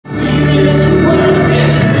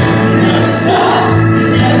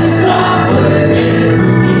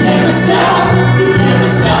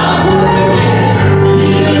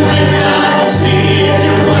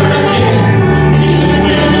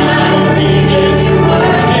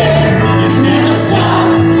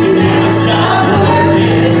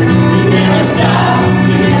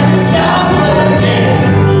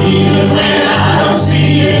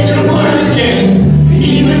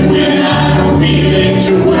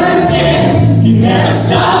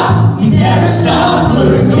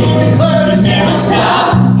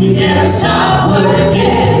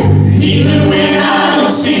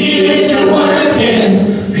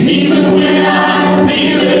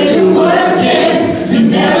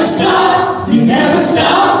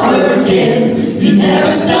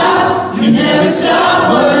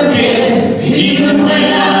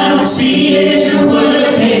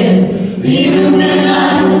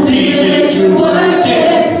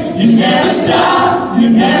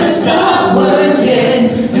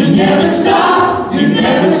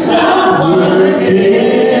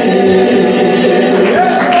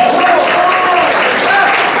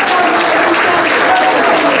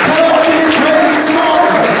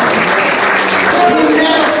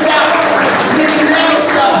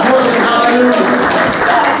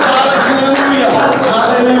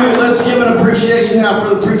Now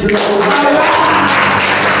for the preacher of the Lord.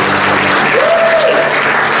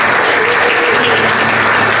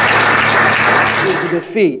 It's a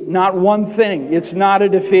defeat, not one thing. It's not a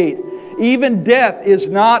defeat. Even death is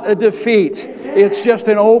not a defeat. It's just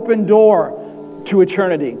an open door to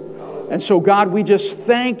eternity. And so, God, we just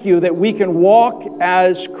thank you that we can walk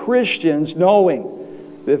as Christians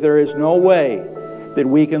knowing that there is no way that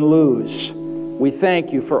we can lose. We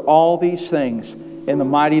thank you for all these things in the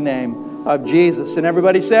mighty name of Jesus. And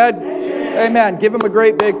everybody said, Amen. Amen. Give him a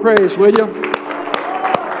great big praise, will you?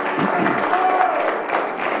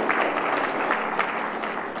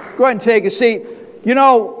 Go ahead and take a seat. You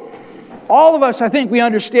know, all of us, I think we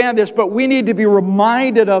understand this, but we need to be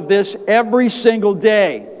reminded of this every single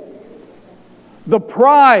day. The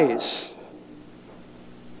prize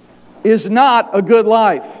is not a good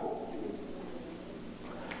life.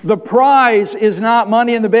 The prize is not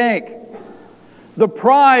money in the bank. The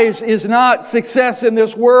prize is not success in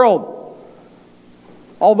this world.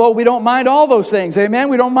 Although we don't mind all those things. Amen?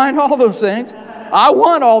 We don't mind all those things. I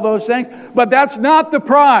want all those things. But that's not the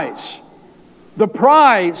prize. The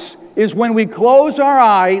prize is when we close our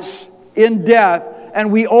eyes in death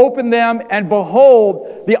and we open them and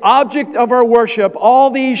behold the object of our worship all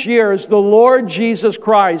these years, the Lord Jesus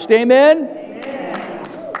Christ. Amen?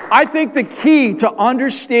 Amen. I think the key to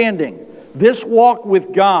understanding this walk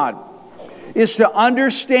with God is to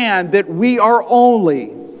understand that we are only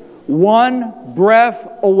one breath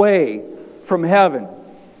away from heaven.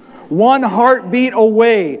 One heartbeat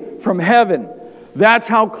away from heaven. That's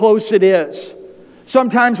how close it is.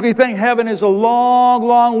 Sometimes we think heaven is a long,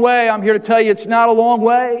 long way. I'm here to tell you it's not a long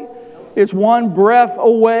way. It's one breath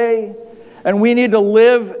away. And we need to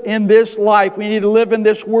live in this life. We need to live in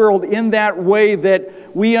this world in that way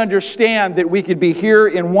that we understand that we could be here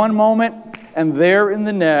in one moment and there in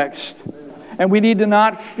the next. And we need to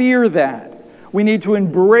not fear that. We need to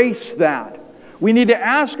embrace that. We need to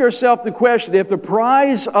ask ourselves the question, if the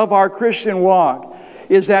prize of our Christian walk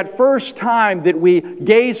is that first time that we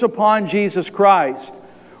gaze upon Jesus Christ,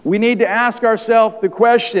 we need to ask ourselves the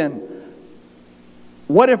question,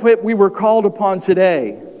 what if we were called upon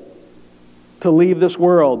today to leave this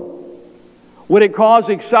world? Would it cause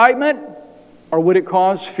excitement or would it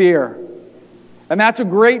cause fear? And that's a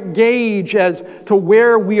great gauge as to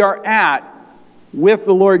where we are at with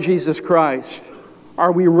the Lord Jesus Christ.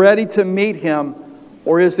 Are we ready to meet Him,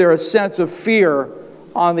 or is there a sense of fear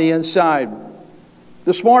on the inside?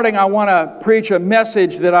 This morning I want to preach a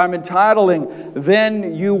message that I'm entitling,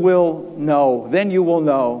 Then You Will Know. Then You Will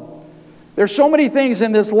Know. There's so many things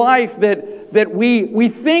in this life that we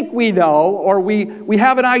think we know, or we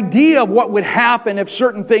have an idea of what would happen if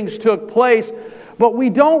certain things took place, but we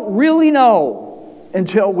don't really know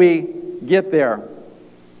until we get there.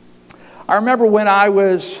 I remember when I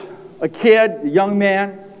was a kid, a young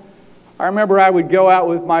man, I remember I would go out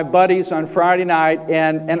with my buddies on Friday night,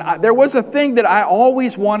 and there was a thing that I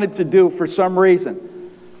always wanted to do for some reason.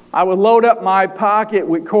 I would load up my pocket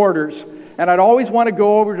with quarters, and I'd always want to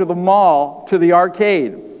go over to the mall, to the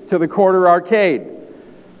arcade, to the quarter arcade.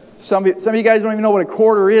 Some of you guys don't even know what a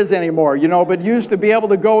quarter is anymore, you know, but you used to be able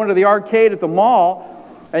to go into the arcade at the mall,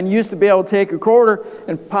 and you used to be able to take a quarter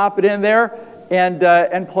and pop it in there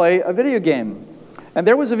and play a video game. And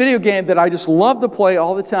there was a video game that I just loved to play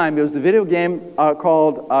all the time. It was the video game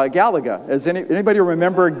called Galaga. Does anybody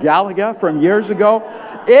remember Galaga from years ago?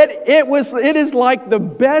 It is like the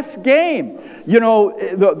best game. You know,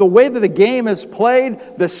 the way that the game is played,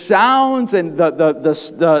 the sounds and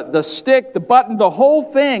the stick, the button, the whole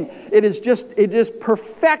thing. It is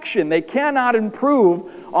perfection. They cannot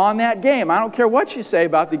improve on that game. I don't care what you say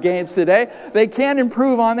about the games today. They can't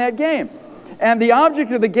improve on that game. And the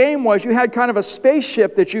object of the game was you had kind of a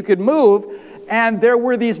spaceship that you could move, and there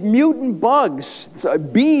were these mutant bugs,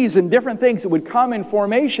 bees and different things that would come in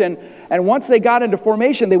formation, and once they got into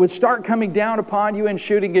formation, they would start coming down upon you and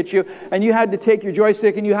shooting at you, and you had to take your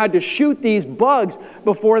joystick and you had to shoot these bugs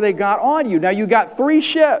before they got on you. Now you got 3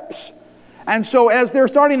 ships. And so as they're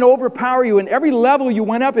starting to overpower you, and every level you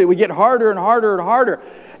went up, it would get harder and harder and harder.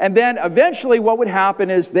 And then eventually what would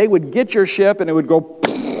happen is they would get your ship and it would go,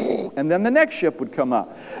 and then the next ship would come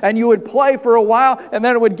up. And you would play for a while, and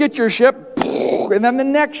then it would get your ship, and then the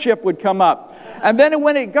next ship would come up. And then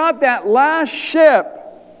when it got that last ship,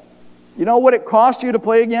 you know what it cost you to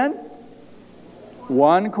play again?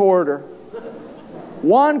 1 quarter.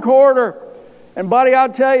 1 quarter. And buddy,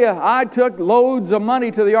 I'll tell you, I took loads of money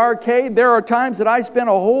to the arcade. There are times that I spent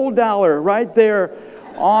a whole $1 right there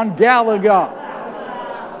on Galaga.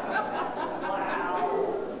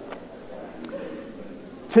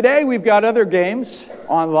 Today we've got other games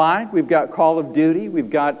online. We've got Call of Duty. We've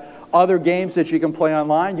got other games that you can play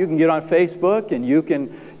online. You can get on Facebook and you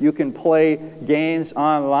can play games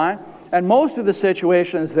online. And most of the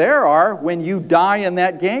situations there are when you die in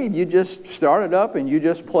that game, you just start it up and you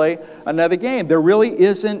just play another game. There really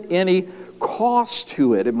isn't any cost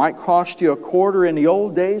to it. It might cost you $0.25 in the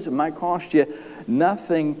old days. It might cost you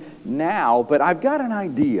nothing now. But I've got an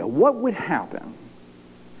idea. What would happen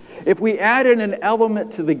if we added an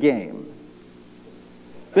element to the game?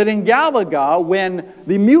 That in Galaga, when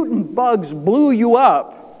the mutant bugs blew you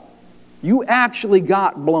up, you actually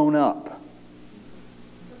got blown up.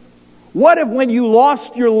 What if when you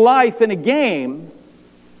lost your life in a game,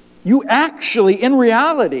 you actually, in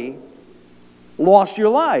reality, lost your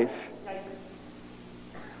life?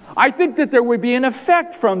 I think that there would be an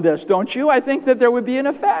effect from this, don't you? I think that there would be an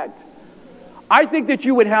effect. I think that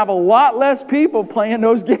you would have a lot less people playing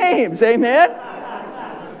those games, amen?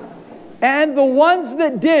 And the ones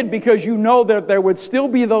that did, because you know that there would still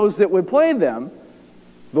be those that would play them,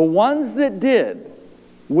 the ones that did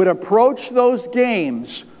would approach those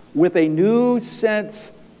games with a new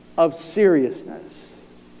sense of seriousness.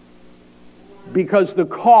 Because the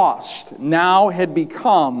cost now had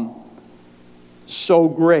become so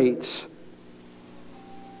great.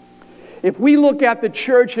 If we look at the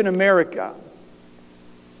church in America,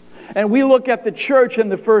 and we look at the church in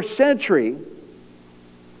the first century,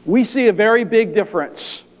 we see a very big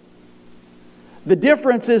difference. The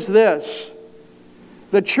difference is this.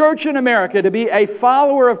 The church in America, to be a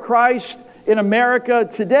follower of Christ in America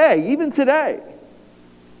today, even today,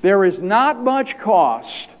 there is not much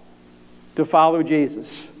cost to follow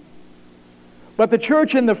Jesus. But the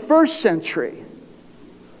church in the first century,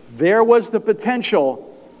 there was the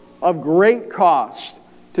potential of great cost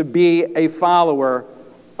to be a follower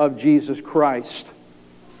of Jesus Christ.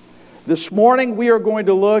 This morning we are going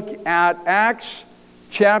to look at Acts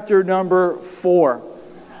chapter number 4.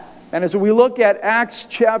 And as we look at Acts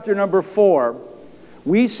chapter number 4,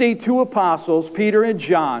 we see two apostles, Peter and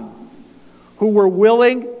John, who were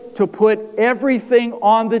willing to put everything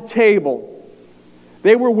on the table.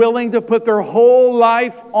 They were willing to put their whole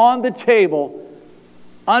life on the table,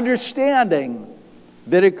 understanding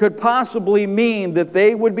that it could possibly mean that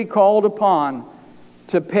they would be called upon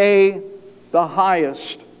to pay the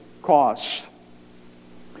highest cost.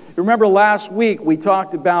 Remember last week we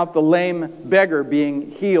talked about the lame beggar being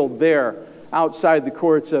healed there outside the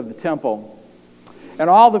courts of the temple. And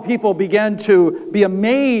all the people began to be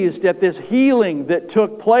amazed at this healing that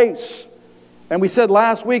took place. And we said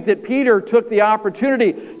last week that Peter took the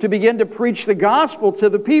opportunity to begin to preach the gospel to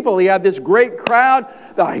the people. He had this great crowd.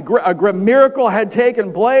 A great miracle had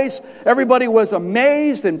taken place. Everybody was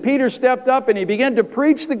amazed, and Peter stepped up and he began to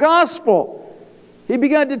preach the gospel. He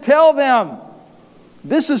began to tell them,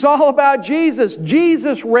 this is all about Jesus.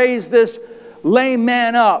 Jesus raised this lame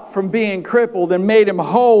man up from being crippled and made him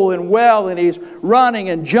whole and well, and he's running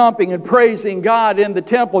and jumping and praising God in the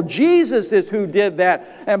temple. Jesus is who did that.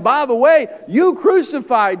 And by the way, you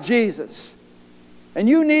crucified Jesus, and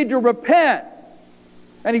you need to repent.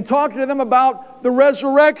 And he talked to them about the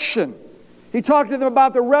resurrection. He talked to them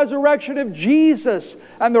about the resurrection of Jesus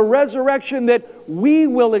and the resurrection that we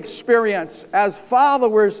will experience as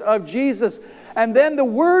followers of Jesus. And then the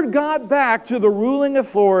word got back to the ruling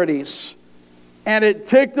authorities. And it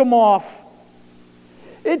ticked them off.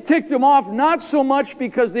 It ticked them off not so much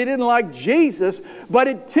because they didn't like Jesus, but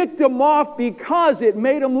it ticked them off because it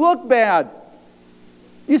made them look bad.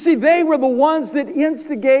 You see, they were the ones that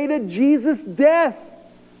instigated Jesus' death.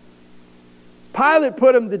 Pilate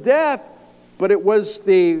put him to death, but it was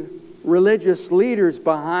the religious leaders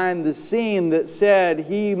behind the scene that said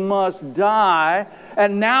he must die.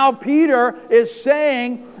 And now Peter is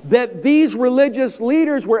saying that these religious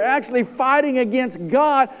leaders were actually fighting against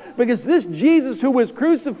God because this Jesus who was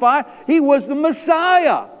crucified, he was the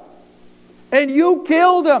Messiah. And you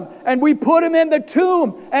killed him, and we put him in the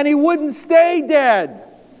tomb, and he wouldn't stay dead.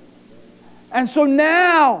 And so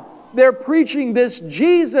now they're preaching this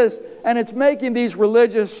Jesus, and it's making these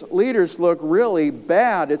religious leaders look really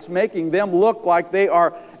bad. It's making them look like they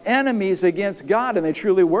are enemies against God, and they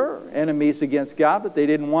truly were enemies against God, but they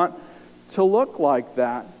didn't want to look like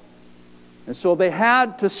that. And so they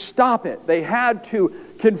had to stop it. They had to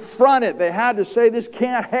confront it. They had to say, this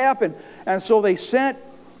can't happen. And so they sent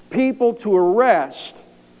people to arrest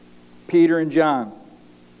Peter and John.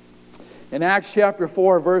 In Acts chapter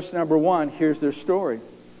 4, verse number 1, here's their story.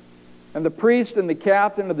 And the priest and the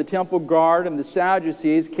captain of the temple guard and the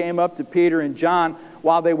Sadducees came up to Peter and John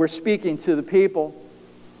while they were speaking to the people.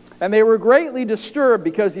 And they were greatly disturbed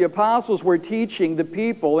because the apostles were teaching the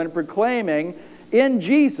people and proclaiming in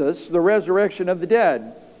Jesus the resurrection of the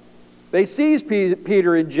dead. They seized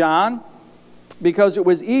Peter and John because it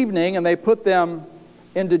was evening, and they put them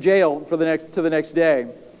into jail to the next day.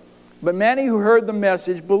 But many who heard the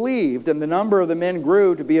message believed, and the number of the men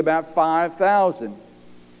grew to be about 5,000.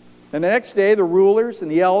 And the next day, the rulers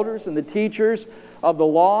and the elders and the teachers of the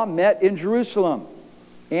law met in Jerusalem.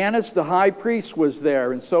 Annas the high priest was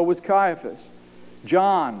there, and so was Caiaphas,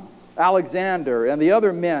 John, Alexander, and the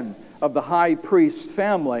other men of the high priest's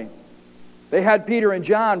family. They had Peter and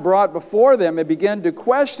John brought before them and began to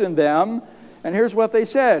question them. And here's what they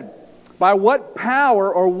said: "By what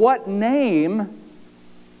power or what name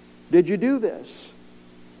did you do this?"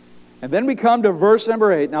 And then we come to verse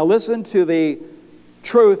number 8. Now listen to the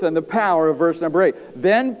truth and the power of verse number 8.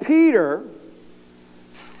 Then Peter,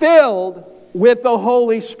 filled with the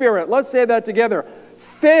Holy Spirit. Let's say that together.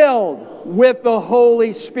 Filled with the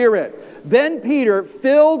Holy Spirit. Then Peter,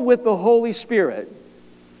 filled with the Holy Spirit,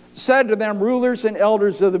 said to them, rulers and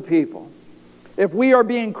elders of the people, if we are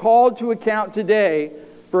being called to account today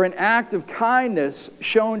for an act of kindness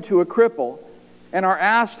shown to a cripple, and are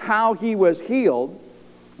asked how he was healed,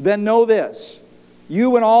 then know this,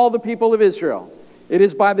 you and all the people of Israel, it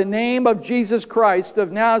is by the name of Jesus Christ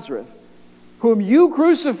of Nazareth, whom you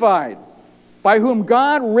crucified, by whom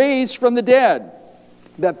God raised from the dead,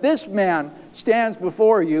 that this man stands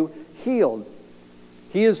before you healed.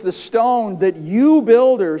 He is the stone that you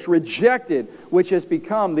builders rejected, which has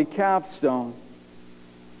become the capstone.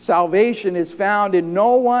 Salvation is found in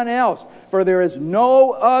no one else, for there is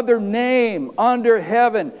no other name under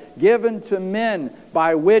heaven given to men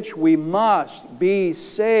by which we must be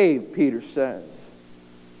saved, Peter says.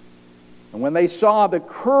 And when they saw the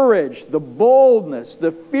courage, the boldness,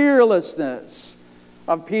 the fearlessness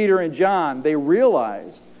of Peter and John, they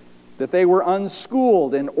realized that they were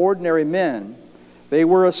unschooled and ordinary men. They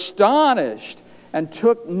were astonished and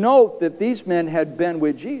took note that these men had been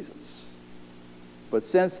with Jesus. But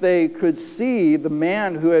since they could see the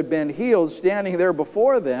man who had been healed standing there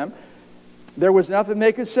before them, there was nothing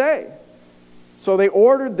they could say. So they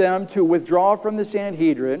ordered them to withdraw from the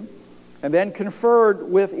Sanhedrin and then conferred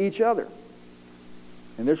with each other.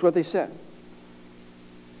 And here's what they said.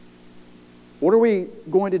 What are we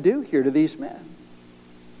going to do here to these men?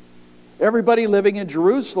 Everybody living in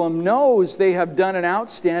Jerusalem knows they have done an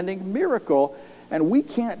outstanding miracle, and we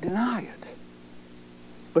can't deny it.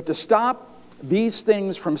 But to stop these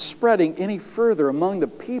things from spreading any further among the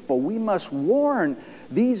people, we must warn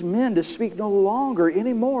these men to speak no longer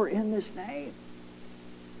anymore in this name.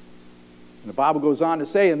 And the Bible goes on to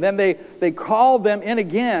say, and then they called them in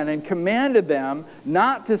again and commanded them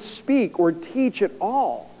not to speak or teach at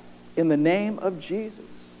all in the name of Jesus.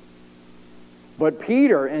 But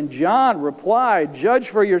Peter and John replied, judge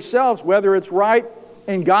for yourselves whether it's right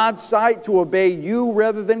in God's sight to obey you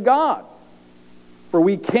rather than God. For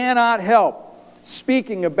we cannot help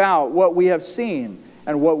speaking about what we have seen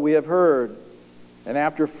and what we have heard. And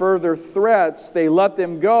after further threats, they let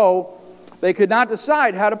them go. They could not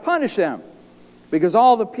decide how to punish them, because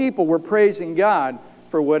all the people were praising God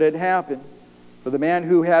for what had happened. For the man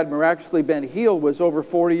who had miraculously been healed was over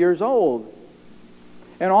 40 years old.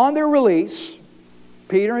 And on their release,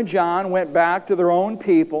 Peter and John went back to their own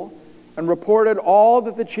people and reported all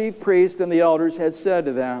that the chief priest and the elders had said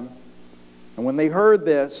to them. And when they heard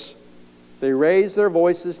this, they raised their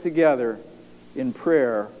voices together in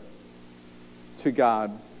prayer to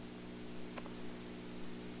God.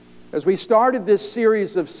 As we started this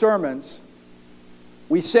series of sermons,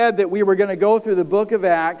 we said that we were going to go through the book of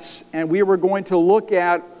Acts and we were going to look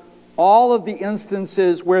at all of the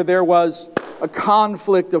instances where there was a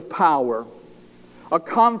conflict of power, a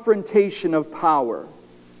confrontation of power,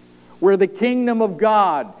 where the kingdom of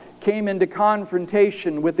God came into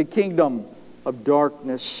confrontation with the kingdom of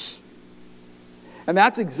darkness. And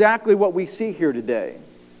that's exactly what we see here today.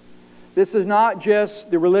 This is not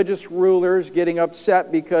just the religious rulers getting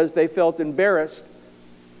upset because they felt embarrassed.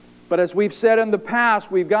 But as we've said in the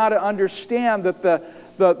past, we've got to understand that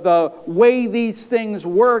the way these things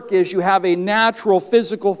work is you have a natural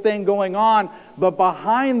physical thing going on, but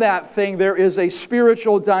behind that thing there is a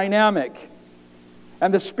spiritual dynamic.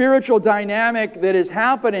 And the spiritual dynamic that is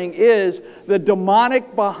happening is the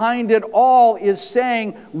demonic behind it all is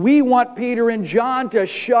saying, we want Peter and John to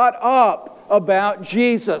shut up about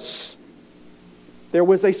Jesus. There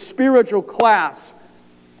was a spiritual clash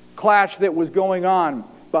that was going on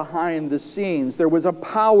behind the scenes. There was a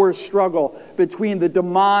power struggle between the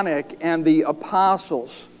demonic and the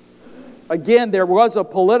apostles. Again, there was a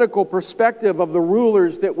political perspective of the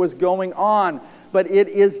rulers that was going on, but it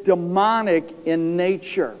is demonic in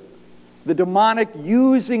nature. The demonic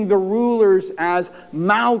using the rulers as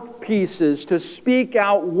mouthpieces to speak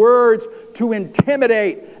out words to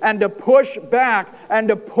intimidate and to push back and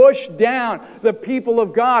to push down the people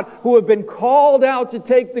of God who have been called out to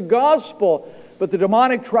take the gospel. But the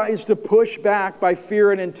demonic tries to push back by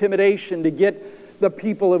fear and intimidation to get the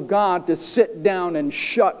people of God to sit down and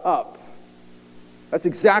shut up. That's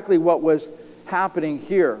exactly what was happening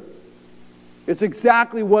here. It's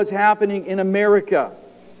exactly what's happening in America.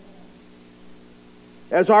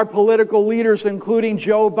 As our political leaders, including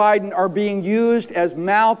Joe Biden, are being used as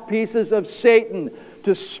mouthpieces of Satan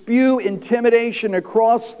to spew intimidation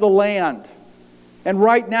across the land. And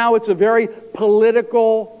right now it's a very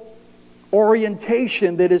political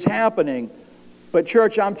orientation that is happening. But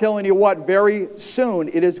church, I'm telling you what, very soon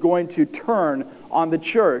it is going to turn on the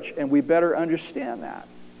church, and we better understand that.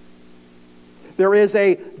 There is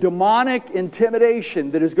a demonic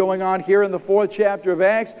intimidation that is going on here in the 4th chapter of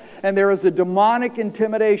Acts, and there is a demonic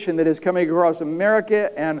intimidation that is coming across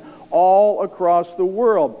America and all across the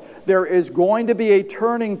world. There is going to be a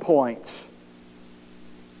turning point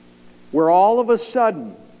where all of a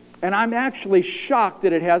sudden, and I'm actually shocked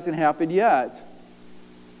that it hasn't happened yet,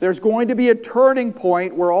 there's going to be a turning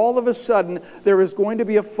point where all of a sudden there is going to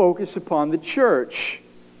be a focus upon the church.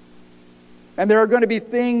 And there are going to be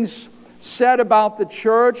things said about the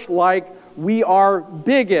church like we are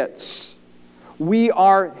bigots, we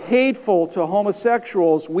are hateful to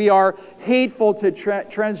homosexuals, we are hateful to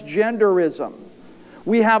transgenderism.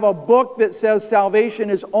 We have a book that says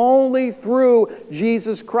salvation is only through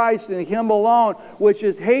Jesus Christ and Him alone, which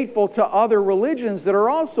is hateful to other religions that are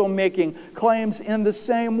also making claims in the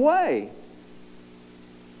same way.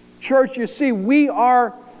 Church, you see, we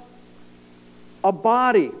are a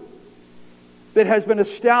body that has been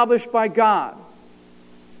established by God.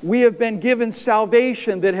 We have been given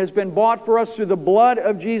salvation that has been bought for us through the blood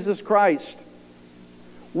of Jesus Christ.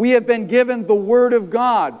 We have been given the Word of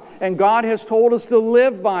God, and God has told us to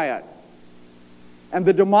live by it. And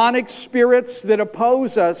the demonic spirits that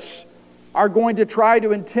oppose us are going to try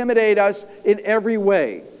to intimidate us in every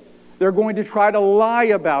way. They're going to try to lie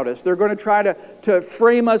about us. They're going to try to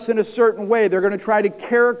frame us in a certain way. They're going to try to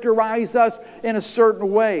characterize us in a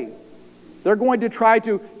certain way. They're going to try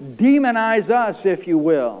to demonize us, if you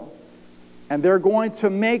will. And they're going to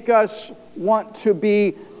make us want to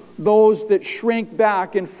be those that shrink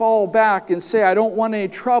back and fall back and say, I don't want any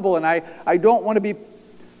trouble, and I don't want to be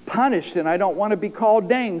punished, and I don't want to be called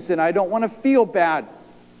names, and I don't want to feel bad.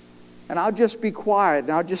 And I'll just be quiet,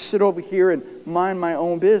 and I'll just sit over here and mind my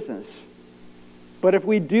own business. But if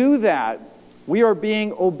we do that, we are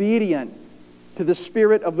being obedient to the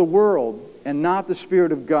spirit of the world and not the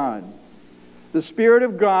Spirit of God. The Spirit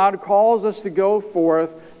of God calls us to go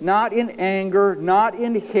forth not in anger, not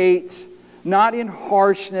in hate, not in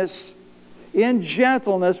harshness, in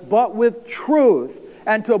gentleness, but with truth,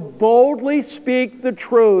 and to boldly speak the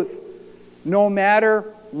truth no matter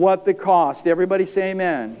what the cost. Everybody say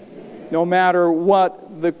amen. No matter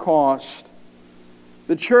what the cost.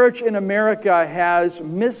 The church in America has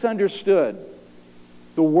misunderstood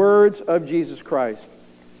the words of Jesus Christ.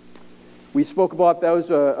 We spoke about those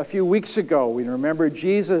a few weeks ago. We remember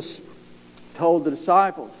Jesus told the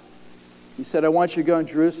disciples, He said, I want you to go in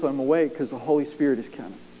Jerusalem and wait because the Holy Spirit is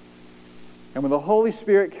coming. And when the Holy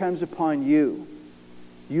Spirit comes upon you,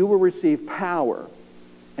 you will receive power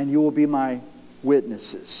and you will be my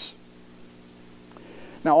witnesses.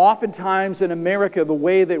 Now, oftentimes in America, the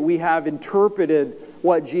way that we have interpreted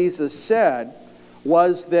what Jesus said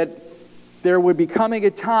was that there would be coming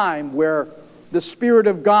a time where the Spirit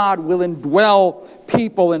of God will indwell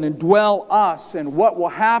people and indwell us, and what will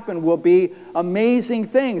happen will be amazing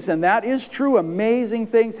things. And that is true. Amazing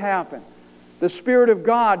things happen. The Spirit of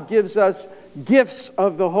God gives us gifts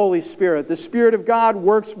of the Holy Spirit. The Spirit of God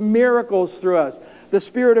works miracles through us. The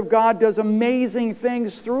Spirit of God does amazing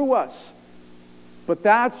things through us. But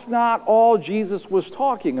that's not all Jesus was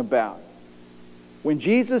talking about. When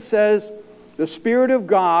Jesus says, the Spirit of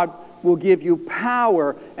God will give you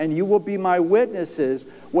power and you will be my witnesses,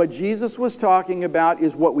 what Jesus was talking about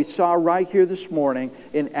is what we saw right here this morning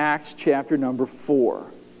in Acts chapter number 4,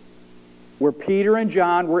 where Peter and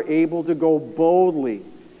John were able to go boldly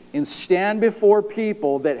and stand before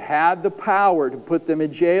people that had the power to put them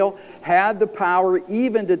in jail, had the power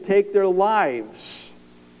even to take their lives.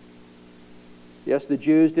 Yes, the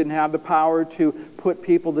Jews didn't have the power to put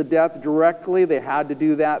people to death directly. They had to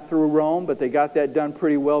do that through Rome, but they got that done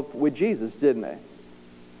pretty well with Jesus, didn't they?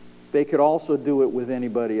 They could also do it with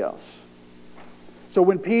anybody else. So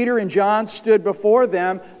when Peter and John stood before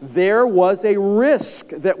them, there was a risk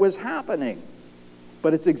that was happening.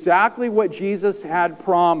 But it's exactly what Jesus had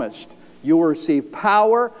promised. You will receive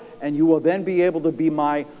power, and you will then be able to be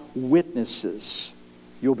my witnesses.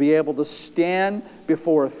 You'll be able to stand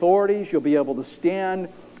before authorities. You'll be able to stand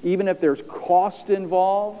even if there's cost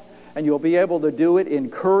involved. And you'll be able to do it in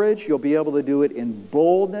courage. You'll be able to do it in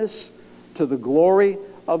boldness to the glory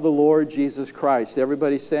of the Lord Jesus Christ.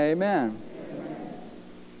 Everybody say amen. Amen.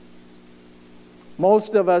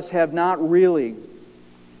 Most of us have not really,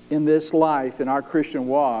 in this life, in our Christian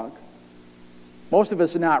walk, most of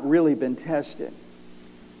us have not really been tested.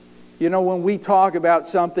 You know, when we talk about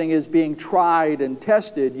something as being tried and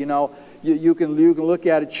tested, you know, you can look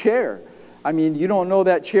at a chair. I mean, you don't know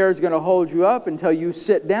that chair is going to hold you up until you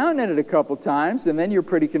sit down in it a couple times, and then you're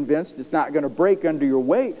pretty convinced it's not going to break under your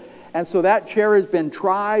weight. And so that chair has been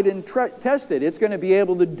tried and tested. It's going to be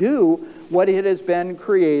able to do what it has been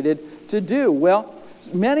created to do. Well,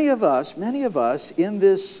 many of us in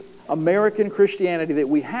this American Christianity that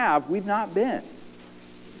we have, we've not been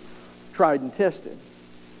tried and tested.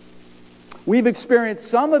 We've experienced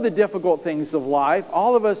some of the difficult things of life.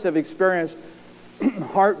 All of us have experienced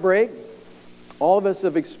heartbreak. All of us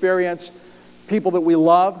have experienced people that we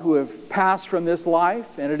love who have passed from this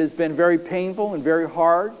life, and it has been very painful and very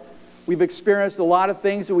hard. We've experienced a lot of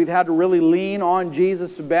things that we've had to really lean on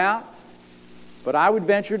Jesus about. But I would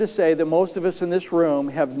venture to say that most of us in this room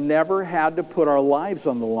have never had to put our lives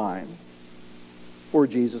on the line for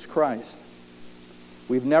Jesus Christ.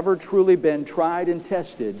 We've never truly been tried and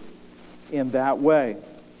tested in that way.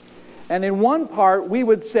 And in one part, we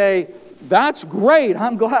would say, that's great.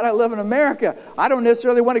 I'm glad I live in America. I don't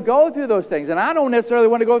necessarily want to go through those things, and I don't necessarily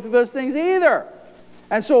want to go through those things either.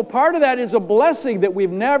 And so part of that is a blessing that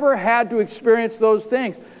we've never had to experience those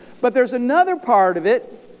things. But there's another part of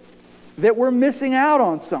it that we're missing out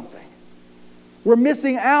on something. We're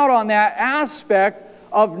missing out on that aspect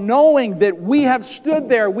of knowing that we have stood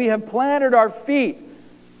there, we have planted our feet,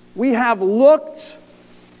 we have looked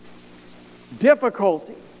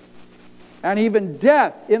difficulty and even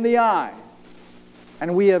death in the eye,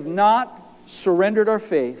 and we have not surrendered our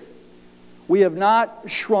faith. We have not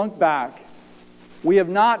shrunk back. We have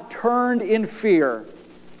not turned in fear,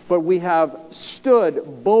 but we have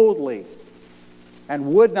stood boldly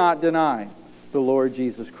and would not deny the Lord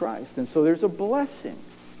Jesus Christ. And so there's a blessing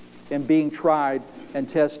in being tried and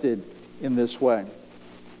tested in this way.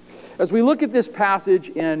 As we look at this passage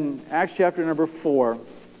in Acts chapter number 4,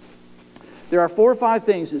 there are 4 or 5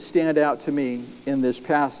 things that stand out to me in this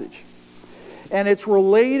passage. And it's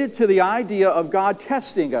related to the idea of God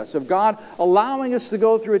testing us, of God allowing us to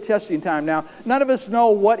go through a testing time. Now, none of us know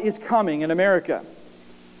what is coming in America.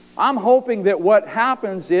 I'm hoping that what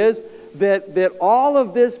happens is that all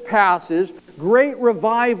of this passes, great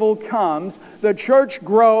revival comes, the church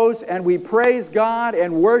grows, and we praise God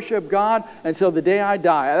and worship God until the day I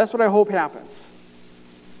die. That's what I hope happens.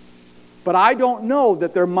 But I don't know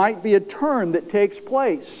that there might be a turn that takes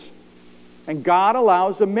place. And God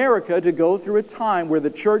allows America to go through a time where the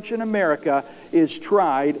church in America is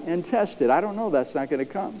tried and tested. I don't know that's not going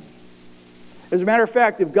to come. As a matter of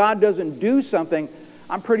fact, if God doesn't do something,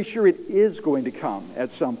 I'm pretty sure it is going to come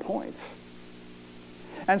at some point.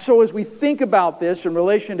 And so as we think about this in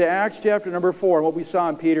relation to Acts chapter number 4 and what we saw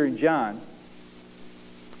in Peter and John,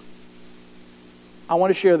 I want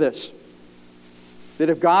to share this. That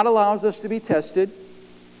if God allows us to be tested,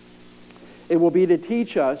 it will be to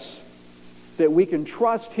teach us that we can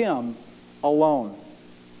trust Him alone.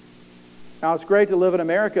 Now, it's great to live in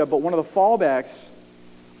America, but one of the fallbacks,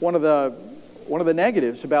 one of the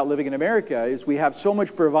negatives about living in America is we have so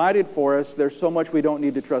much provided for us, there's so much we don't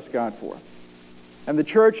need to trust God for. And the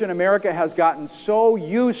church in America has gotten so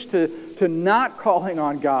used to not calling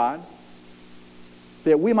on God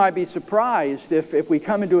that we might be surprised if we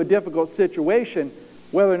come into a difficult situation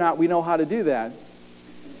whether or not we know how to do that.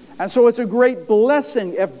 And so it's a great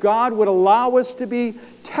blessing if God would allow us to be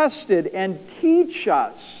tested and teach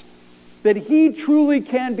us that He truly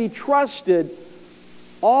can be trusted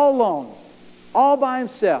all alone, all by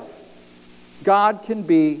Himself. God can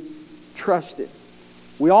be trusted.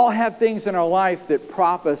 We all have things in our life that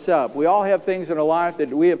prop us up. We all have things in our life that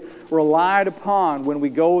we have relied upon when we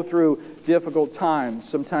go through difficult times.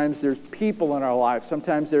 Sometimes there's people in our life.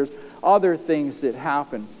 Sometimes there's other things that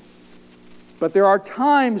happen. But there are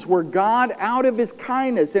times where God, out of His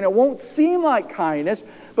kindness, and it won't seem like kindness,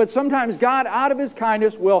 but sometimes God, out of His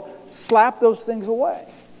kindness, will slap those things away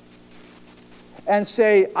and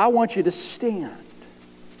say, I want you to stand.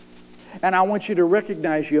 And I want you to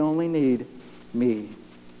recognize you only need me.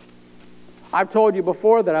 I've told you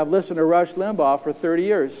before that I've listened to Rush Limbaugh for 30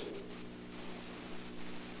 years.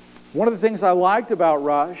 One of the things I liked about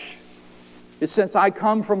Rush is, since I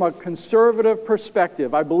come from a conservative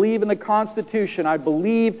perspective, I believe in the Constitution, I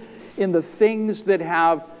believe in the things that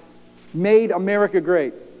have made America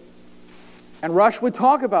great. And Rush would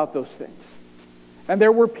talk about those things. And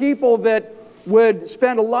there were people that would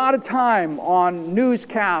spend a lot of time on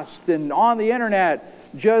newscasts and on the internet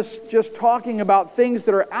just talking about things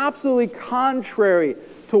that are absolutely contrary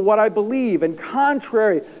to what I believe and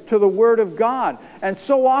contrary to the Word of God. And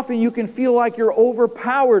so often you can feel like you're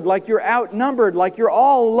overpowered, like you're outnumbered, like you're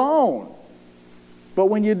all alone. But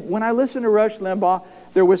when I listened to Rush Limbaugh,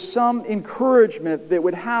 there was some encouragement that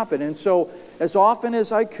would happen. And so as often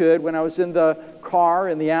as I could, when I was in the car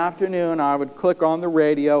in the afternoon, I would click on the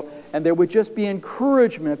radio, and there would just be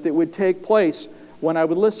encouragement that would take place when I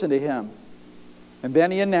would listen to him. And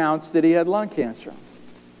then he announced that he had lung cancer.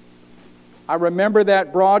 I remember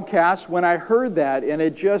that broadcast when I heard that, and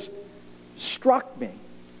it just struck me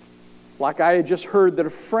like I had just heard that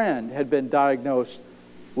a friend had been diagnosed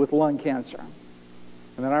with lung cancer.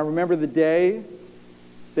 And then I remember the day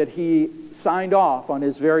that he signed off on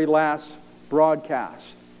his very last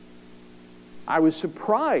broadcast. I was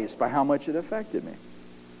surprised by how much it affected me.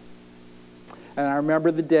 And I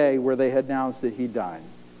remember the day where they had announced that he died.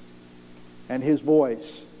 And his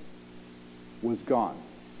voice was gone.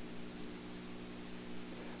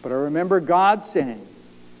 But I remember God saying,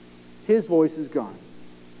 his voice is gone,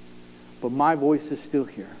 but my voice is still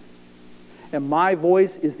here. And my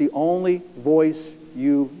voice is the only voice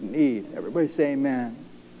you need. Everybody say amen.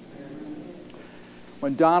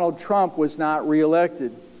 When Donald Trump was not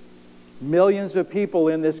reelected, millions of people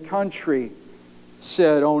in this country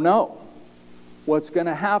said, oh no, what's going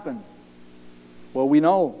to happen? Well, we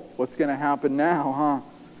know what's going to happen now, huh?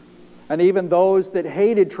 And even those that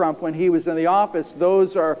hated Trump when he was in the office,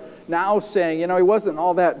 those are now saying, you know, he wasn't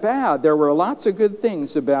all that bad. There were lots of good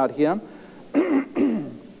things about him.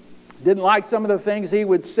 Didn't like some of the things he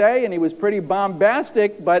would say, and he was pretty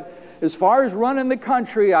bombastic, but as far as running the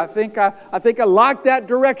country, I think I liked that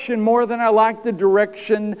direction more than I like the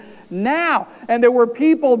direction now. And there were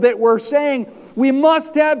people that were saying, we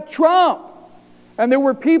must have Trump. And there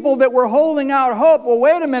were people that were holding out hope. Well,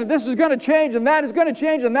 wait a minute, this is going to change, and that is going to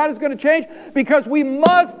change, and that is going to change, because we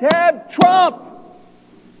must have Trump.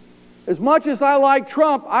 As much as I like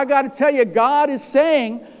Trump, I got to tell you, God is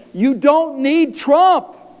saying, you don't need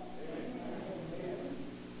Trump.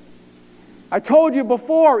 I told you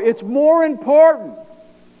before, it's more important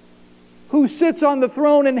who sits on the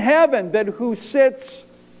throne in heaven than who sits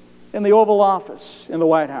in the Oval Office in the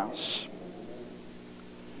White House.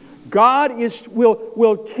 God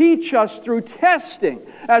will teach us through testing.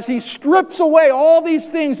 As He strips away all these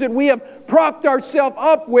things that we have propped ourselves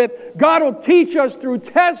up with, God will teach us through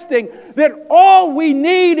testing that all we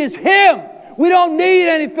need is Him. We don't need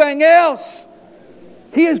anything else.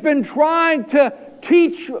 He has been trying to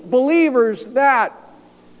teach believers that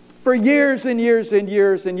for years and years and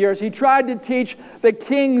years and years. He tried to teach the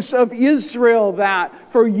kings of Israel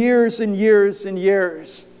that for years and years and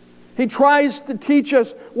years. He tries to teach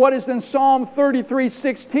us what is in Psalm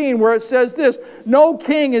 33:16, where it says this, no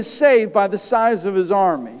king is saved by the size of his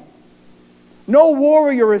army. No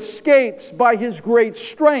warrior escapes by his great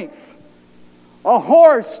strength. A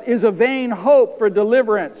horse is a vain hope for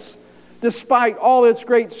deliverance, despite all its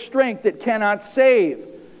great strength it cannot save.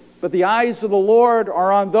 But the eyes of the Lord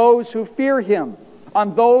are on those who fear Him,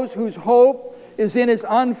 on those whose hope is in His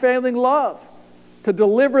unfailing love, to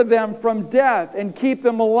deliver them from death and keep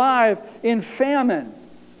them alive in famine.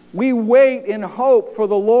 We wait in hope for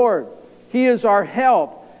the Lord. He is our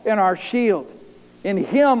help and our shield. In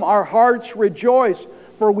Him our hearts rejoice,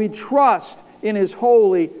 for we trust in His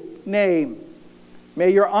holy name.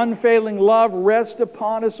 May your unfailing love rest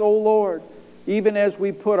upon us, O Lord, even as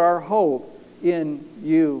we put our hope in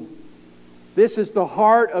you. This is the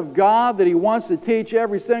heart of God that He wants to teach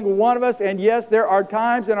every single one of us. And yes, there are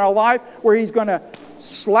times in our life where He's going to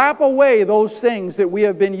slap away those things that we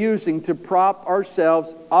have been using to prop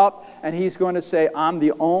ourselves up. And He's going to say, I'm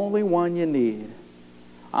the only one you need.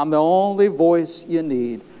 I'm the only voice you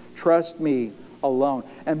need. Trust me alone.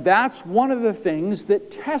 And that's one of the things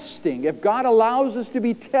that testing, if God allows us to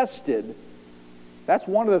be tested, that's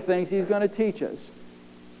one of the things He's going to teach us.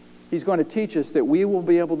 He's going to teach us that we will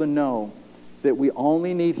be able to know that we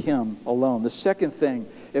only need Him alone. The second thing,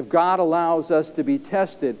 if God allows us to be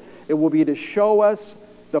tested, it will be to show us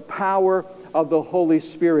the power of the Holy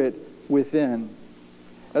Spirit within.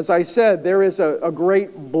 As I said, there is a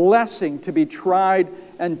great blessing to be tried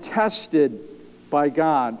and tested by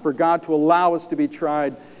God, for God to allow us to be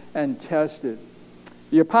tried and tested.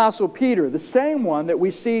 The Apostle Peter, the same one that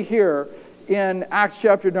we see here in Acts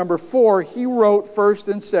chapter number 4, he wrote 1st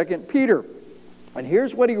and 2nd Peter. And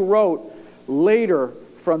here's what he wrote later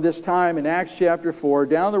from this time in Acts chapter 4,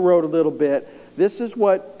 down the road a little bit. This is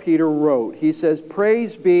what Peter wrote. He says,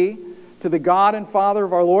 "Praise be to the God and Father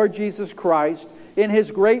of our Lord Jesus Christ. In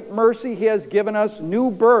His great mercy He has given us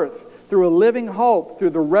new birth through a living hope, through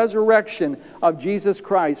the resurrection of Jesus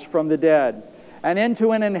Christ from the dead, and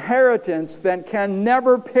into an inheritance that can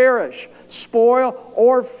never perish, spoil,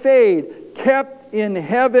 or fade, kept in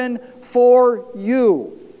heaven for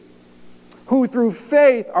you, who through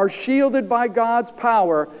faith are shielded by God's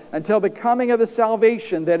power until the coming of the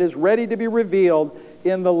salvation that is ready to be revealed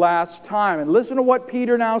in the last time." And listen to what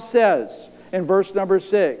Peter now says in verse number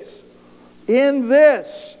 6. "In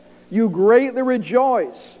this you greatly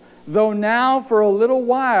rejoice, though now for a little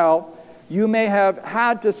while you may have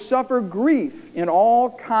had to suffer grief in all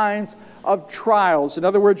kinds of trials." In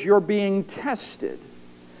other words, you're being tested.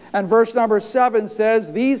 And verse number 7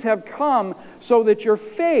 says, "These have come so that your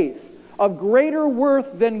faith, of greater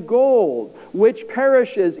worth than gold, which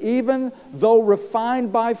perishes even though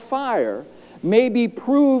refined by fire, may be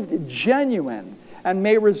proved genuine and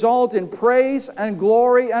may result in praise and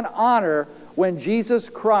glory and honor when Jesus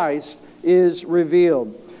Christ is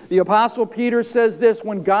revealed." The Apostle Peter says this: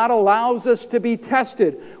 when God allows us to be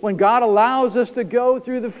tested, when God allows us to go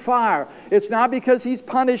through the fire, it's not because He's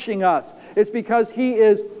punishing us. It's because He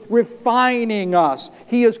is refining us.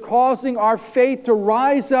 He is causing our faith to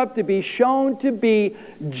rise up, to be shown to be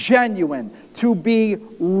genuine, to be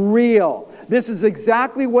real. This is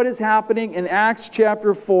exactly what is happening in Acts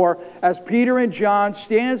chapter 4 as Peter and John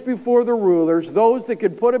stands before the rulers, those that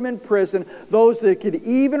could put them in prison, those that could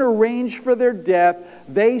even arrange for their death.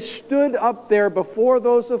 They stood up there before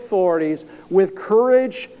those authorities with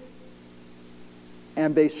courage,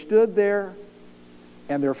 and they stood there,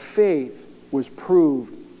 and their faith was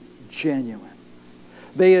proved genuine.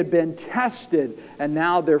 They had been tested, and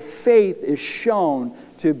now their faith is shown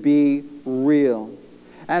to be real.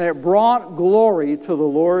 And it brought glory to the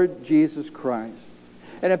Lord Jesus Christ.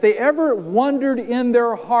 And if they ever wondered in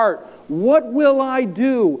their heart, what will I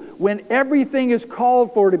do when everything is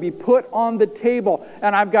called for to be put on the table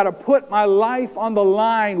and I've got to put my life on the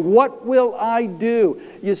line, what will I do?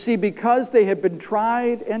 You see, because they had been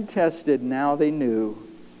tried and tested, now they knew.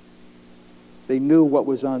 They knew what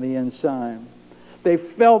was on the inside. They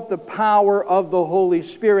felt the power of the Holy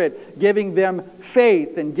Spirit giving them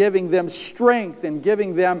faith and giving them strength and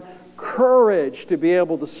giving them courage to be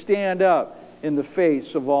able to stand up in the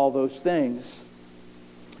face of all those things.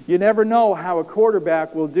 You never know how a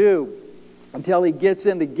quarterback will do until he gets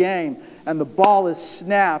in the game and the ball is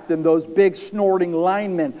snapped and those big snorting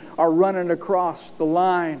linemen are running across the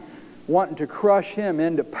line wanting to crush him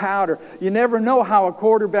into powder. You never know how a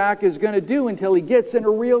quarterback is going to do until he gets in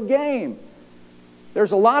a real game.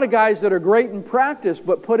 There's a lot of guys that are great in practice,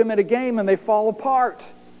 but put them in a game and they fall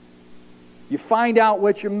apart. You find out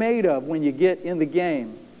what you're made of when you get in the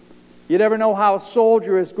game. You never know how a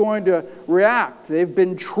soldier is going to react. They've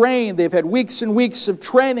been trained. They've had weeks and weeks of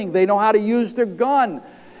training. They know how to use their gun.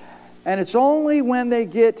 And it's only when they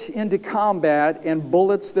get into combat and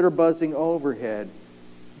bullets that are buzzing overhead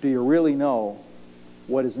do you really know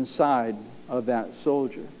what is inside of that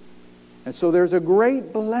soldier. And so there's a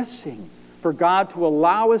great blessing for God to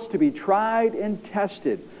allow us to be tried and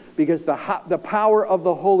tested, because the power of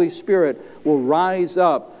the Holy Spirit will rise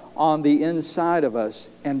up on the inside of us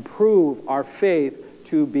and prove our faith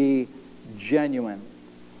to be genuine.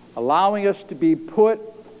 Allowing us to be put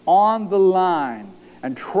on the line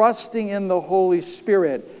and trusting in the Holy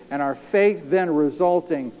Spirit, and our faith then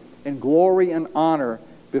resulting in glory and honor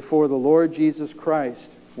before the Lord Jesus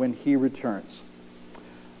Christ when He returns.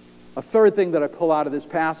 A third thing that I pull out of this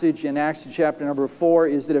passage in Acts chapter number 4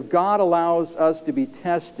 is that if God allows us to be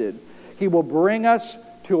tested, He will bring us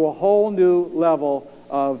to a whole new level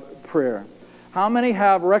of prayer. How many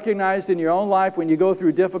have recognized in your own life when you go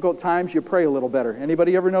through difficult times, you pray a little better?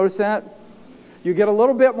 Anybody ever notice that? You get a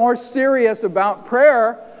little bit more serious about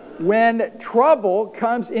prayer when trouble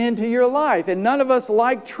comes into your life. And none of us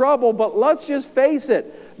like trouble, but let's just face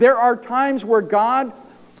it. There are times where God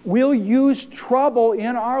will use trouble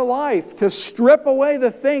in our life to strip away the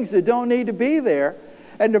things that don't need to be there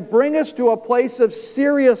and to bring us to a place of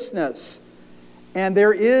seriousness And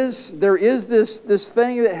there is this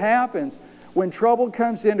thing that happens when trouble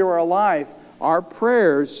comes into our life. Our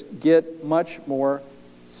prayers get much more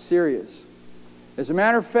serious. As a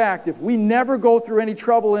matter of fact, if we never go through any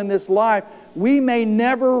trouble in this life, we may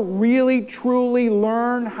never really truly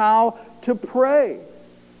learn how to pray.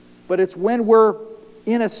 But it's when we're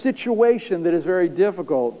in a situation that is very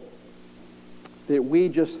difficult that we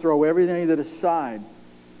just throw everything to the side.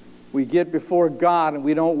 We get before God and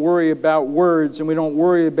we don't worry about words and we don't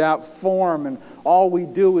worry about form, and all we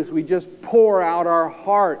do is we just pour out our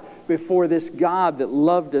heart before this God that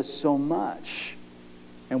loved us so much.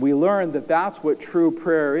 And we learn that that's what true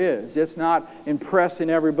prayer is. It's not impressing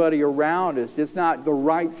everybody around us. It's not the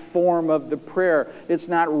right form of the prayer. It's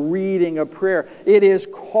not reading a prayer. It is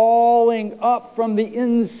calling up from the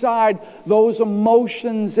inside those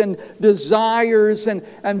emotions and desires and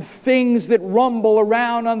things that rumble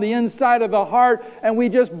around on the inside of the heart. And we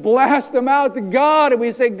just blast them out to God. And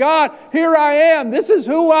we say, God, here I am. This is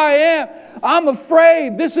who I am. I'm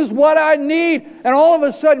afraid. This is what I need. And all of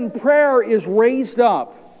a sudden, prayer is raised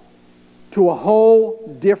up to a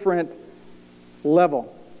whole different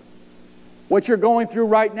level. What you're going through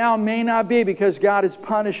right now may not be because God is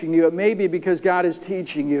punishing you. It may be because God is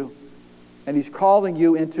teaching you. And He's calling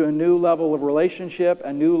you into a new level of relationship,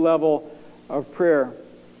 a new level of prayer.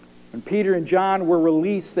 When Peter and John were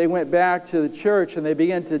released, they went back to the church and they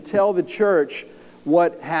began to tell the church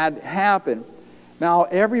what had happened. Now,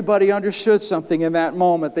 everybody understood something in that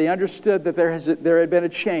moment. They understood that there had been a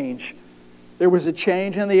change. There was a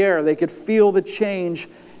change in the air. They could feel the change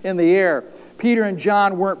in the air. Peter and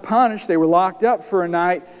John weren't punished. They were locked up for a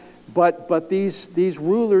night. But these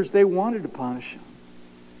rulers, they wanted to punish them.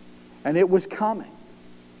 And it was coming.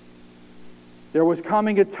 There was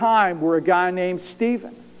coming a time where a guy named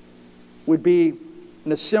Stephen would be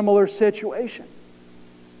in a similar situation.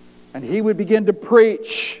 And he would begin to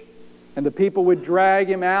preach. And the people would drag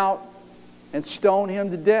him out and stone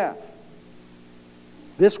him to death.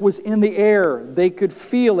 This was in the air. They could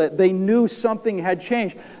feel it. They knew something had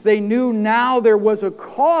changed. They knew now there was a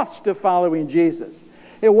cost to following Jesus.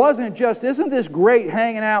 It wasn't just, isn't this great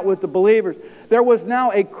hanging out with the believers? There was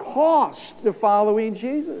now a cost to following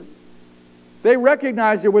Jesus. They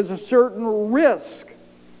recognized there was a certain risk.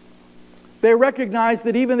 They recognized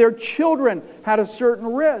that even their children had a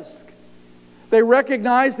certain risk. They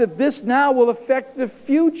recognized that this now will affect the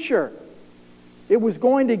future. It was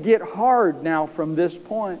going to get hard now from this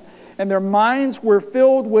point. And their minds were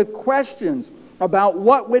filled with questions about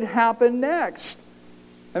what would happen next.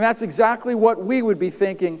 And that's exactly what we would be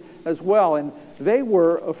thinking as well. And they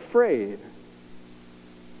were afraid.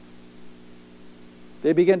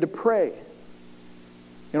 They began to pray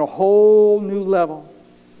in a whole new level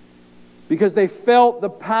because they felt the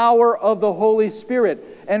power of the Holy Spirit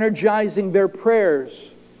energizing their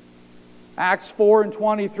prayers. Acts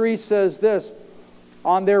 4:23 says this.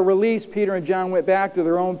 On their release, Peter and John went back to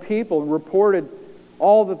their own people and reported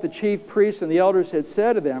all that the chief priests and the elders had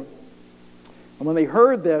said to them. And when they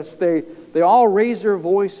heard this, they all raised their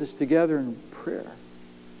voices together in prayer.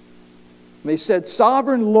 And they said,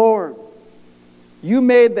 Sovereign Lord, You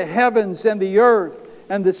made the heavens and the earth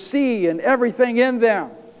and the sea and everything in them.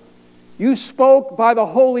 You spoke by the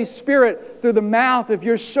Holy Spirit through the mouth of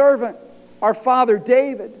Your servant, our father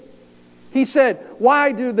David. He said,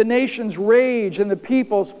 Why do the nations rage and the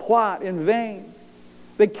peoples plot in vain?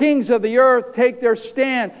 The kings of the earth take their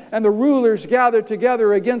stand, and the rulers gather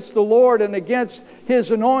together against the Lord and against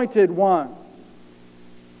His anointed one.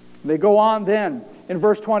 They go on then in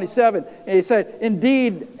verse 27. And he said,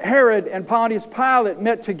 Indeed, Herod and Pontius Pilate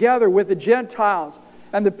met together with the Gentiles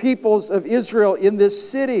and the peoples of Israel in this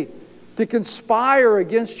city to conspire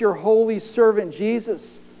against Your holy servant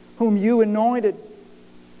Jesus, whom You anointed.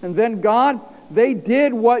 And then, God, they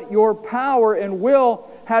did what Your power and will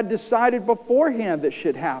had decided beforehand that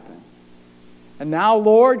should happen. And now,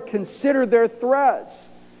 Lord, consider their threats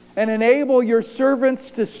and enable Your servants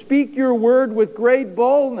to speak Your word with great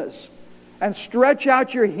boldness and stretch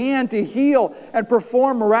out Your hand to heal and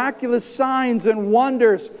perform miraculous signs and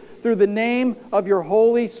wonders through the name of Your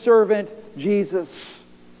holy servant, Jesus.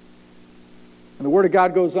 And the Word of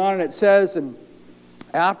God goes on and it says, and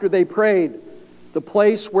after they prayed, the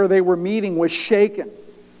place where they were meeting was shaken,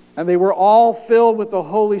 and they were all filled with the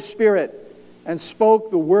Holy Spirit and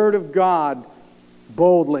spoke the Word of God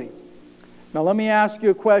boldly. Now let me ask you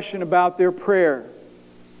a question about their prayer.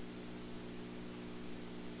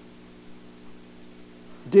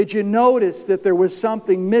 Did you notice that there was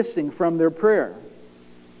something missing from their prayer?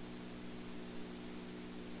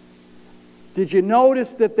 Did you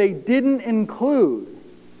notice that they didn't include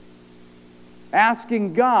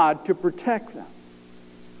asking God to protect them?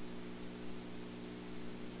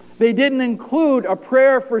 They didn't include a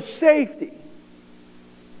prayer for safety.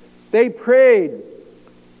 They prayed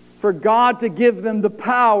for God to give them the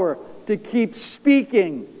power to keep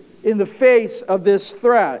speaking in the face of this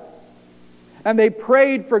threat. And they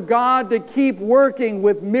prayed for God to keep working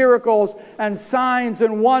with miracles and signs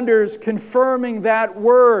and wonders, confirming that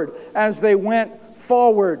word as they went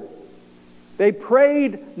forward. They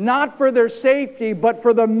prayed not for their safety, but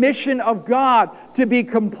for the mission of God to be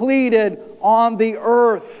completed on the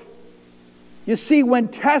earth. You see, when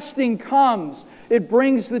testing comes, it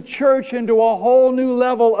brings the church into a whole new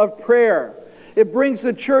level of prayer. It brings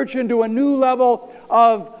the church into a new level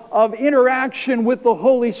of interaction with the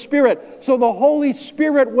Holy Spirit. So the Holy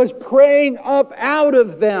Spirit was praying up out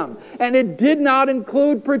of them. And it did not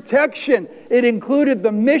include protection. It included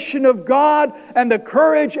the mission of God and the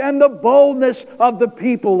courage and the boldness of the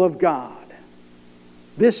people of God.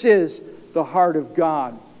 This is the heart of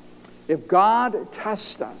God. If God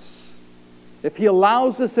tests us, if He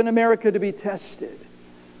allows us in America to be tested,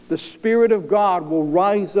 the Spirit of God will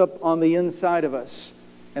rise up on the inside of us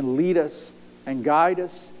and lead us and guide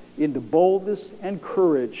us into boldness and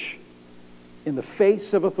courage in the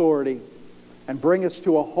face of authority, and bring us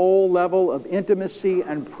to a whole level of intimacy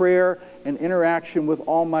and prayer and interaction with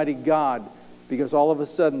Almighty God, because all of a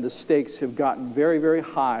sudden the stakes have gotten very, very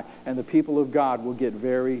high, and the people of God will get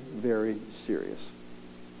very, very serious.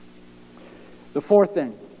 The fourth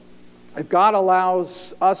thing, if God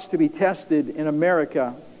allows us to be tested in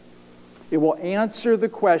America, it will answer the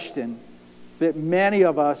question that many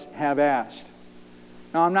of us have asked.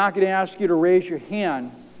 Now, I'm not going to ask you to raise your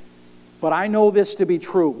hand, but I know this to be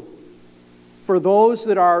true. For those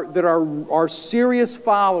that are serious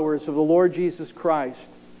followers of the Lord Jesus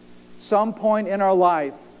Christ, some point in our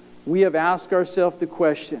life, we have asked ourselves the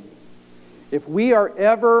question, if we are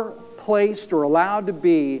ever placed or allowed to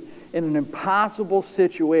be in an impossible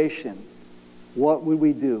situation, what would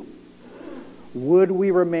we do? Would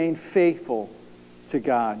we remain faithful to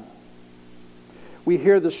God? We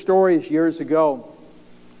hear the stories years ago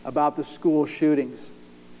about the school shootings.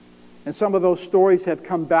 And some of those stories have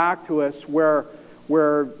come back to us where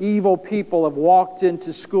evil people have walked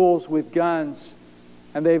into schools with guns,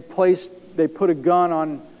 and they put a gun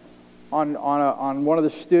on one of the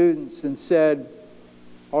students and said,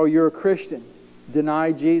 "Oh, you're a Christian.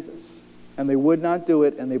 Deny Jesus." And they would not do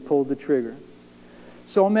it, and they pulled the trigger.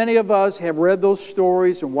 So many of us have read those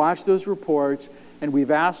stories and watched those reports, and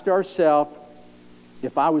we've asked ourselves,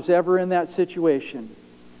 if I was ever in that situation,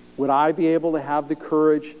 would I be able to have the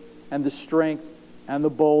courage and the strength and the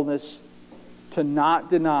boldness to not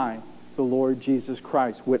deny the Lord Jesus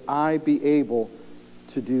Christ? Would I be able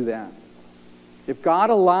to do that? If God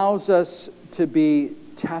allows us to be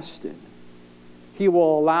tested, He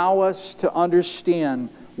will allow us to understand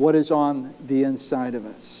what is on the inside of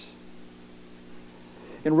us.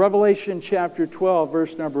 In Revelation chapter 12,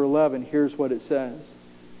 verse number 11, here's what it says.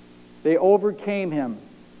 They overcame Him.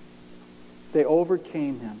 They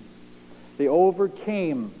overcame Him. They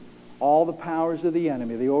overcame all the powers of the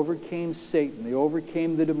enemy. They overcame Satan. They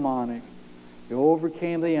overcame the demonic. They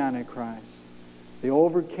overcame the Antichrist. They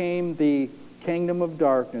overcame the kingdom of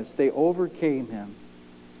darkness. They overcame him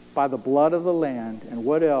by the blood of the Lamb, and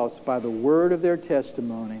what else? By the word of their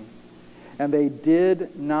testimony. And they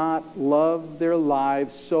did not love their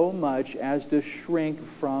lives so much as to shrink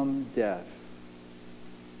from death.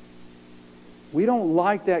 We don't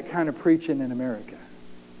like that kind of preaching in America.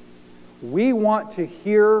 We want to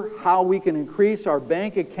hear how we can increase our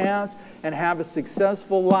bank accounts and have a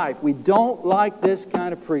successful life. We don't like this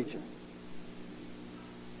kind of preaching.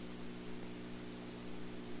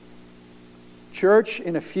 Church,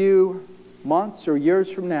 in a few months or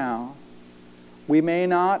years from now, we may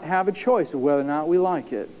not have a choice of whether or not we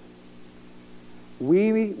like it.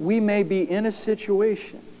 We may be in a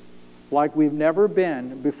situation like we've never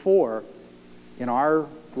been before in our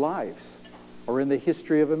lives or in the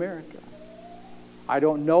history of America. I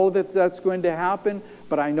don't know that that's going to happen,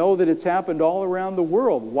 but I know that it's happened all around the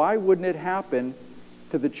world. Why wouldn't it happen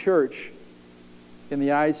to the church in the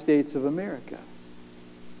United States of America?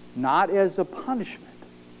 Not as a punishment,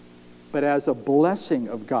 but as a blessing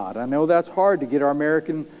of God. I know that's hard to get our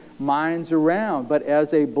American minds around, but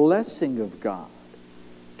as a blessing of God,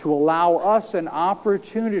 to allow us an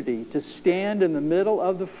opportunity to stand in the middle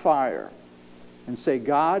of the fire and say,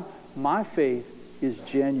 God, my faith is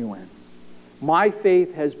genuine. My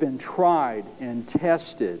faith has been tried and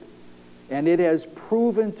tested, and it has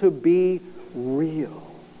proven to be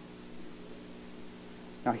real.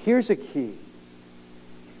 Now here's a key.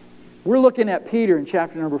 We're looking at Peter in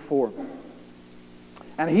chapter number 4.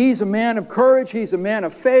 And he's a man of courage. He's a man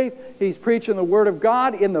of faith. He's preaching the Word of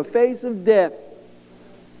God in the face of death.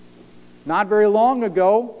 Not very long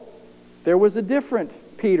ago, there was a different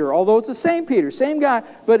Peter, although it's the same Peter, same guy,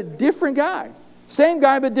 but a different guy. Same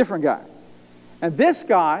guy, but different guy. And this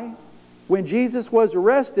guy, when Jesus was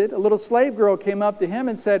arrested, a little slave girl came up to him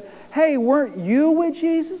and said, "Hey, weren't you with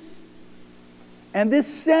Jesus?" And this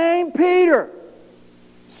same Peter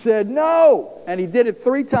said, "No." And he did it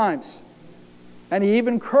 3 times. And he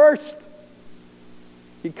even cursed.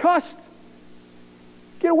 He cussed.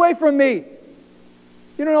 "Get away from me.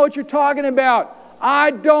 You don't know what you're talking about.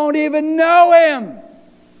 I don't even know him."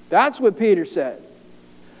 That's what Peter said.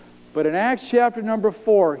 But in Acts chapter number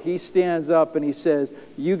 4, he stands up and he says,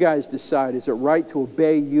 "You guys decide, is it right to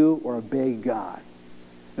obey you or obey God?"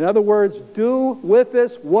 In other words, do with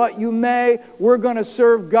us what you may. We're going to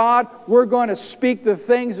serve God. We're going to speak the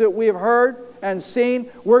things that we have heard and seen.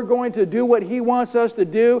 We're going to do what He wants us to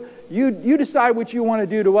do. You decide what you want to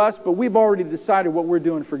do to us, but we've already decided what we're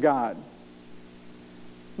doing for God.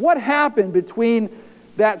 What happened between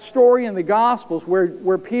that story in the Gospels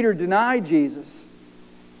where Peter denied Jesus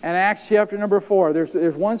and Acts chapter number 4?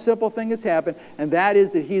 There's one simple thing that's happened, and that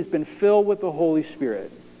is that he's been filled with the Holy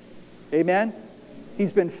Spirit. Amen?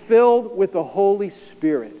 He's been filled with the Holy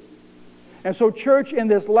Spirit. And so, church, in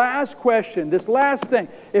this last question, this last thing,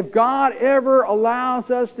 if God ever allows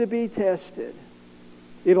us to be tested,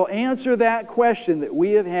 it'll answer that question that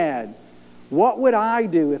we have had. What would I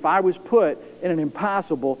do if I was put in an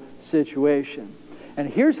impossible situation? And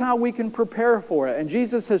here's how we can prepare for it. And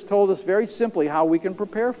Jesus has told us very simply how we can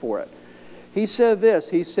prepare for it. He said this.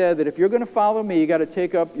 He said that if you're going to follow me, you've got to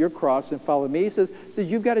take up your cross and follow me. He says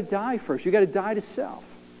you've got to die first. You've got to die to self.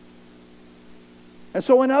 And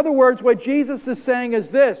so in other words, what Jesus is saying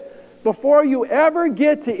is this. Before you ever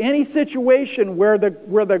get to any situation where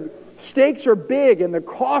the stakes are big and the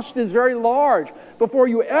cost is very large, before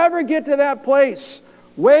you ever get to that place,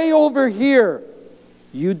 way over here,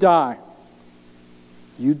 you die.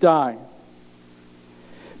 You die.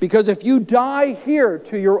 Because if you die here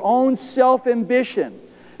to your own self-ambition,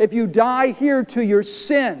 if you die here to your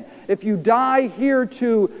sin, if you die here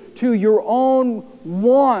to your own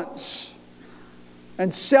wants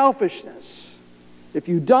and selfishness, if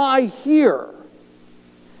you die here,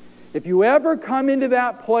 if you ever come into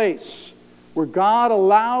that place where God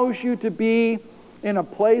allows you to be in a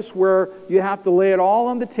place where you have to lay it all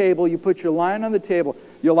on the table, you put your life on the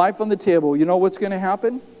table, you know what's going to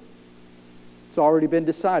happen? It's already been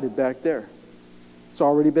decided back there. It's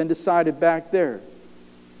already been decided back there.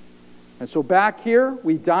 And so back here,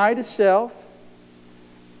 we die to self,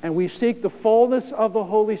 and we seek the fullness of the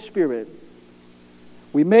Holy Spirit.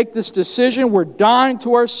 We make this decision, we're dying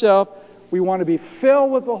to ourselves, we want to be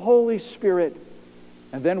filled with the Holy Spirit,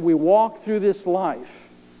 and then we walk through this life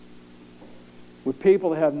with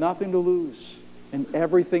people that have nothing to lose and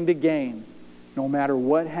everything to gain, no matter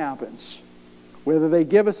what happens. Whether they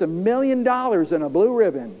give us $1 million and a blue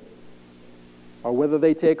ribbon, or whether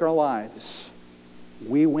they take our lives,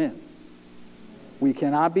 we win. We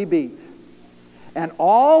cannot be beat. And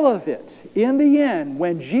all of it, in the end,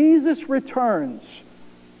 when Jesus returns,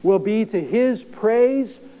 will be to His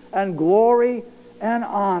praise and glory and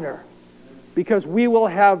honor. Because we will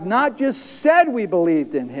have not just said we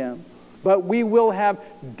believed in Him, but we will have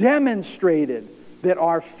demonstrated that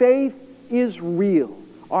our faith is real.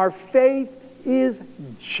 Our faith is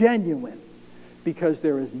genuine, because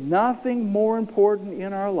there is nothing more important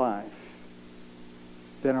in our life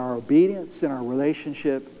than our obedience and our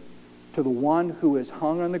relationship to the one who has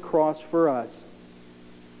hung on the cross for us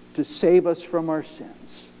to save us from our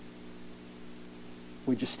sins.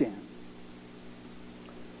 Would you stand?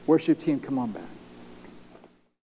 Worship team, come on back.